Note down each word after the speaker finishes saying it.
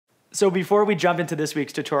So before we jump into this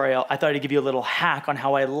week's tutorial, I thought I'd give you a little hack on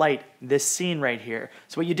how I light this scene right here.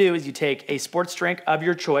 So what you do is you take a sports drink of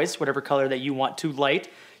your choice, whatever color that you want to light.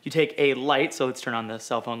 You take a light, so let's turn on the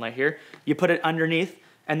cell phone light here. You put it underneath,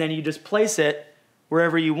 and then you just place it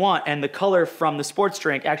wherever you want, and the color from the sports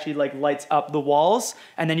drink actually like lights up the walls,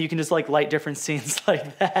 and then you can just like light different scenes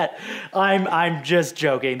like that. I'm just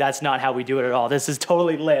joking. That's not how we do it at all. This is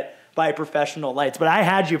totally lit by professional lights, but I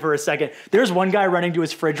had you for a second. There's one guy running to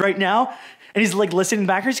his fridge right now, and he's like listening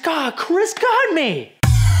back. He's, God, Chris got me.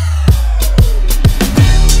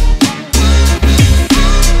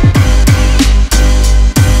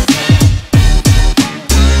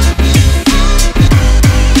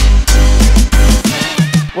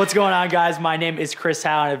 What's going on, guys? My name is Chris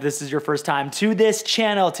Howe, and if this is your first time to this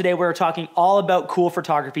channel, today we're talking all about cool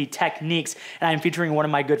photography techniques, and I'm featuring one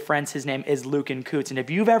of my good friends. His name is Lucan Coots, and if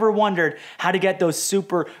you've ever wondered how to get those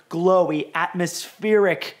super glowy,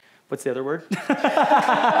 atmospheric, what's the other word?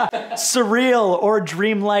 Surreal or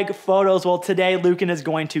dreamlike photos, well, today Lucan is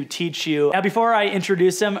going to teach you. Now, before I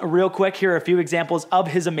introduce him, real quick, here are a few examples of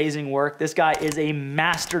his amazing work. This guy is a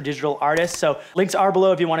master digital artist, so links are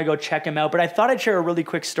below if you want to go check him out. But I thought I'd share a really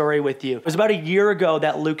quick story with you. It was about a year ago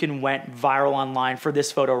that Lucan went viral online for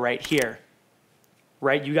this photo right here.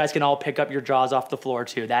 Right? You guys can all pick up your jaws off the floor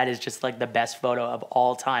too. That is just like the best photo of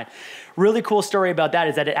all time. Really cool story about that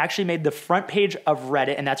is that it actually made the front page of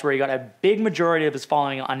Reddit, and that's where he got a big majority of his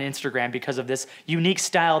following on Instagram because of this unique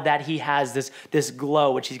style that he has, this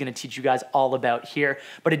glow, which he's gonna teach you guys all about here.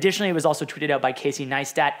 But additionally, it was also tweeted out by Casey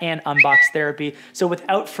Neistat and Unbox Therapy. So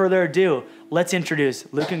without further ado, let's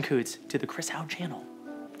introduce Lucan Coots to the Chris Howe channel.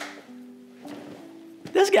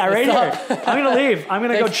 This guy right here. I'm gonna leave. I'm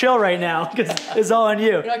gonna go chill right now because it's all on you.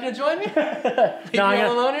 You're not gonna join me? No,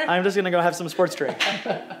 I'm just gonna go have some sports drink.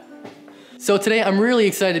 So today I'm really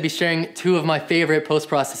excited to be sharing two of my favorite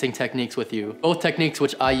post-processing techniques with you. Both techniques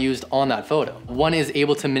which I used on that photo. One is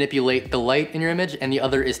able to manipulate the light in your image, and the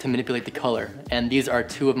other is to manipulate the color. And these are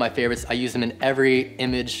two of my favorites. I use them in every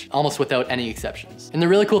image, almost without any exceptions. And the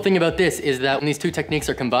really cool thing about this is that when these two techniques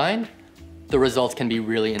are combined, the results can be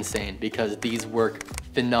really insane because these work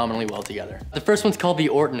phenomenally well together. The first one's called the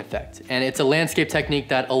Orton effect, and it's a landscape technique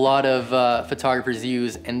that a lot of photographers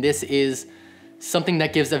use, and this is something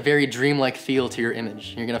that gives a very dreamlike feel to your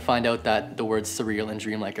image. You're gonna find out that the words surreal and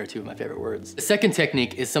dreamlike are two of my favorite words. The second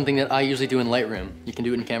technique is something that I usually do in Lightroom. You can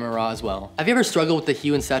do it in Camera Raw as well. Have you ever struggled with the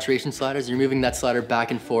hue and saturation sliders? You're moving that slider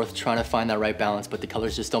back and forth trying to find that right balance, but the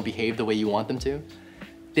colors just don't behave the way you want them to?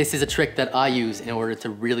 This is a trick that I use in order to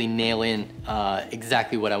really nail in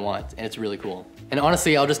exactly what I want, and it's really cool. And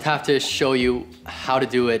honestly, I'll just have to show you how to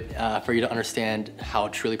do it for you to understand how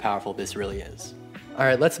truly powerful this really is. All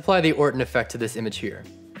right, let's apply the Orton effect to this image here.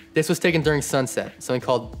 This was taken during sunset, something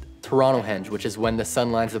called Toronto henge, which is when the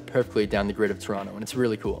sun lines up perfectly down the grid of Toronto, and it's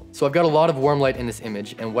really cool. So I've got a lot of warm light in this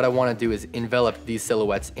image, and what I wanna do is envelop these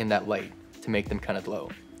silhouettes in that light to make them kind of glow.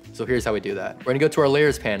 So here's how we do that. We're gonna go to our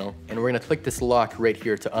layers panel, and we're gonna click this lock right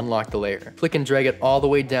here to unlock the layer. Click and drag it all the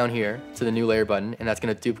way down here to the new layer button, and that's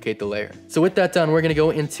gonna duplicate the layer. So with that done, we're gonna go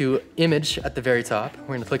into image at the very top.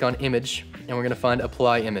 We're gonna click on image, and we're gonna find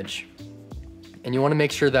apply image. And you wanna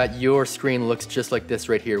make sure that your screen looks just like this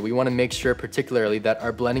right here. We wanna make sure particularly that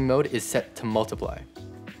our blending mode is set to multiply.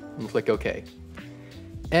 And click OK.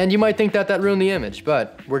 And you might think that that ruined the image,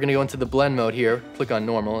 but we're gonna go into the blend mode here, click on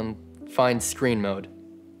normal, and find screen mode.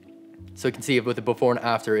 So you can see with the before and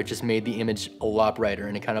after, it just made the image a lot brighter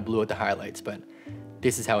and it kind of blew out the highlights, but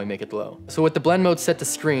this is how we make it glow. So with the blend mode set to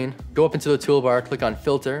screen, go up into the toolbar, click on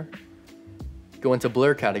filter, go into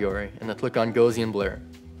blur category, and then click on Gaussian blur.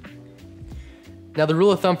 Now the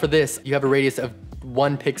rule of thumb for this, you have a radius of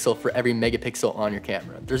 1 pixel for every megapixel on your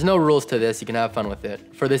camera. There's no rules to this, you can have fun with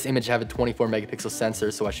it. For this image, I have a 24 megapixel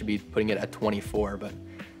sensor, so I should be putting it at 24, but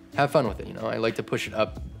have fun with it, you know? I like to push it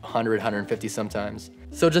up 100, 150 sometimes.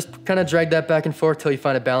 So just kind of drag that back and forth till you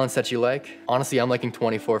find a balance that you like. Honestly, I'm liking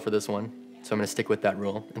 24 for this one, so I'm gonna stick with that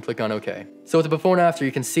rule and click on OK. So with the before and after,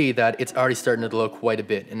 you can see that it's already starting to glow quite a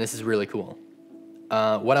bit, and this is really cool.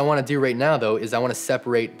 What I wanna do right now though, is I wanna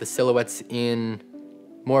separate the silhouettes in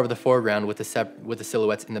more of the foreground with the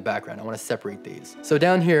silhouettes in the background. I wanna separate these. So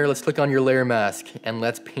down here, let's click on your layer mask and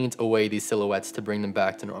let's paint away these silhouettes to bring them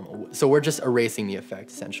back to normal. So we're just erasing the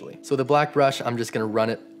effect essentially. So the black brush, I'm just gonna run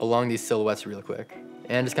it along these silhouettes real quick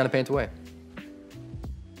and just kind of paint away.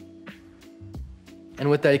 And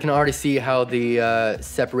with that, you can already see how the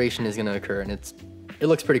separation is gonna occur, and it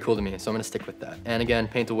looks pretty cool to me, so I'm gonna stick with that. And again,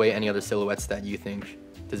 paint away any other silhouettes that you think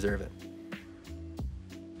deserve it.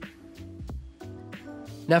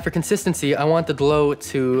 Now for consistency, I want the glow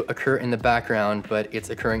to occur in the background, but it's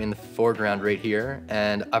occurring in the foreground right here.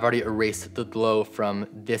 And I've already erased the glow from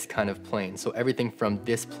this kind of plane. So everything from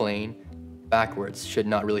this plane backwards should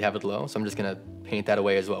not really have a glow. So I'm just gonna paint that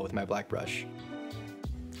away as well with my black brush.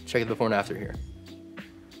 Check the before and after here.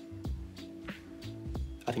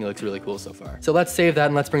 I think it looks really cool so far. So let's save that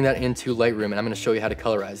and let's bring that into Lightroom, and I'm gonna show you how to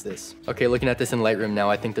colorize this. Okay, looking at this in Lightroom now,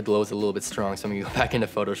 I think the glow is a little bit strong, so I'm gonna go back into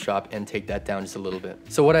Photoshop and take that down just a little bit.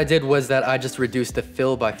 So what I did was that I just reduced the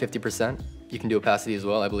fill by 50%. You can do opacity as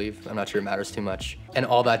well, I believe. I'm not sure it matters too much. And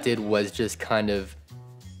all that did was just kind of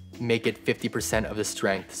make it 50% of the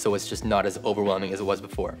strength, so it's just not as overwhelming as it was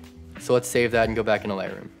before. So let's save that and go back into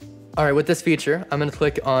Lightroom. All right, with this feature, I'm gonna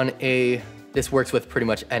click on this works with pretty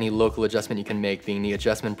much any local adjustment you can make, being the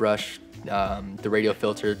adjustment brush, the radial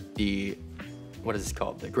filter, what is this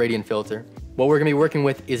called? The gradient filter. What we're gonna be working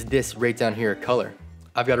with is this right down here, color.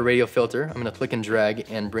 I've got a radial filter. I'm gonna click and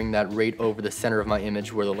drag and bring that right over the center of my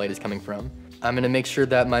image where the light is coming from. I'm gonna make sure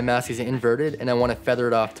that my mask is inverted, and I wanna feather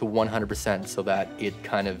it off to 100% so that it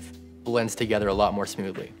kind of blends together a lot more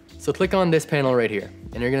smoothly. So click on this panel right here,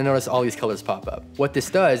 and you're gonna notice all these colors pop up. What this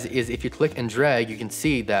does is if you click and drag, you can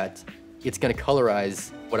see that it's gonna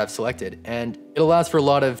colorize what I've selected, and it allows for a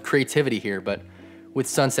lot of creativity here, but with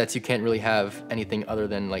sunsets, you can't really have anything other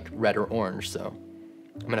than like red or orange, so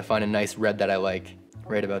I'm gonna find a nice red that I like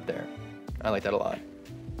right about there. I like that a lot.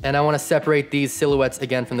 And I wanna separate these silhouettes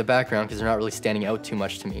again from the background because they're not really standing out too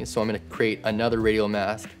much to me, so I'm gonna create another radial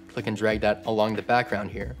mask, click and drag that along the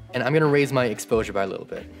background here, and I'm gonna raise my exposure by a little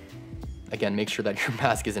bit. Again, make sure that your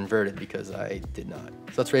mask is inverted because I did not.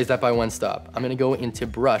 So let's raise that by 1 stop. I'm gonna go into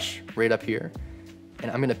brush right up here, and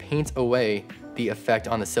I'm gonna paint away the effect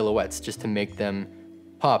on the silhouettes just to make them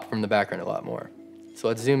pop from the background a lot more. So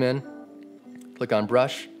let's zoom in, click on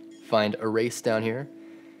brush, find erase down here,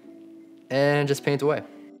 and just paint away.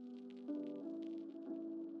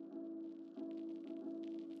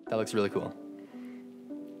 That looks really cool.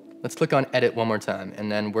 Let's click on edit one more time,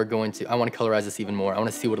 and then I wanna colorize this even more. I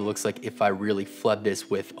wanna see what it looks like if I really flood this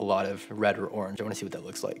with a lot of red or orange. I wanna see what that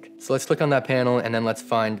looks like. So let's click on that panel, and then let's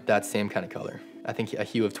find that same kind of color. I think a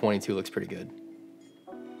hue of 22 looks pretty good.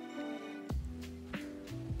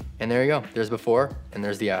 And there you go, there's before, and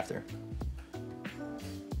there's the after.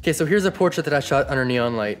 Okay, so here's a portrait that I shot under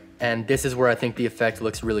neon light, and this is where I think the effect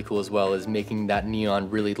looks really cool as well, is making that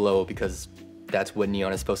neon really low because that's what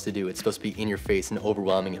neon is supposed to do. It's supposed to be in your face and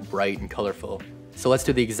overwhelming and bright and colorful. So let's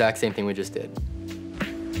do the exact same thing we just did.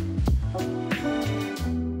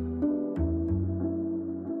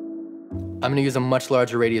 I'm gonna use a much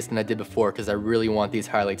larger radius than I did before because I really want these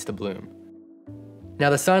highlights to bloom. Now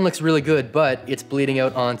the sign looks really good, but it's bleeding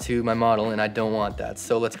out onto my model and I don't want that.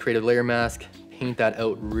 So let's create a layer mask, paint that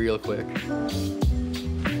out real quick.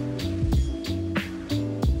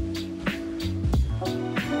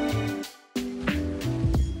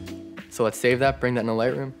 So let's save that, bring that into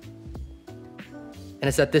Lightroom. And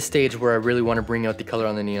it's at this stage where I really want to bring out the color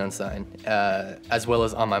on the neon sign, as well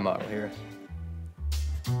as on my model here.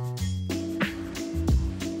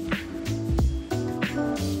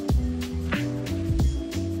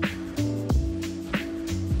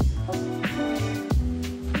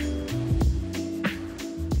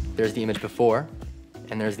 There's the image before,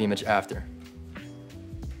 and there's the image after.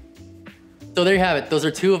 So there you have it. Those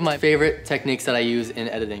are 2 of my favorite techniques that I use in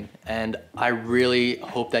editing, and I really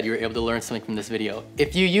hope that you're able to learn something from this video.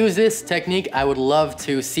 If you use this technique, I would love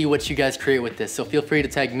to see what you guys create with this. So feel free to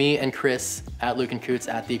tag me and Chris at Luke and Coots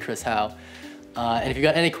at @TheChrisHowe. And if you've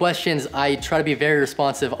got any questions, I try to be very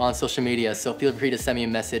responsive on social media, so feel free to send me a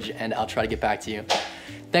message and I'll try to get back to you.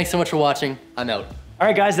 Thanks so much for watching. I'm out. All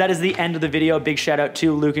right, guys, that is the end of the video. Big shout out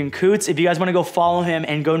to Luke and Coots. If you guys wanna go follow him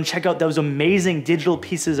and go and check out those amazing digital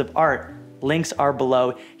pieces of art, links are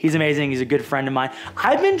below. He's amazing, he's a good friend of mine.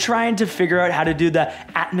 I've been trying to figure out how to do the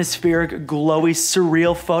atmospheric, glowy,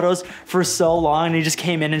 surreal photos for so long, and he just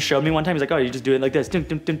came in and showed me one time. He's like, oh, you just do it like this, dum,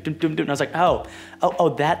 dum, dum, dum, dum, dum. And I was like, oh,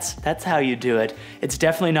 that's how you do it. It's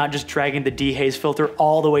definitely not just dragging the dehaze filter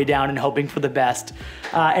all the way down and hoping for the best.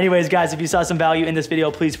 Anyways, guys, if you saw some value in this video,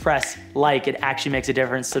 please press like. It actually makes a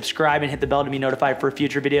difference. Subscribe and hit the bell to be notified for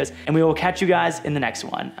future videos, and we will catch you guys in the next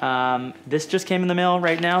one. This just came in the mail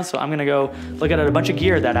right now, so I'm gonna go look at a bunch of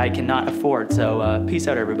gear that I cannot afford. So peace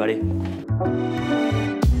out, everybody.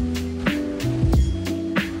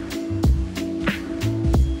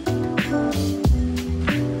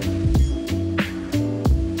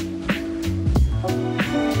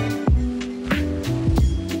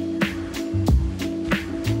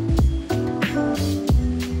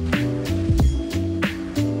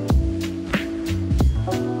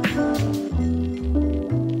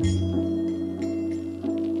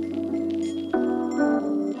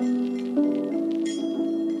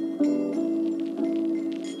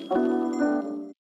 you.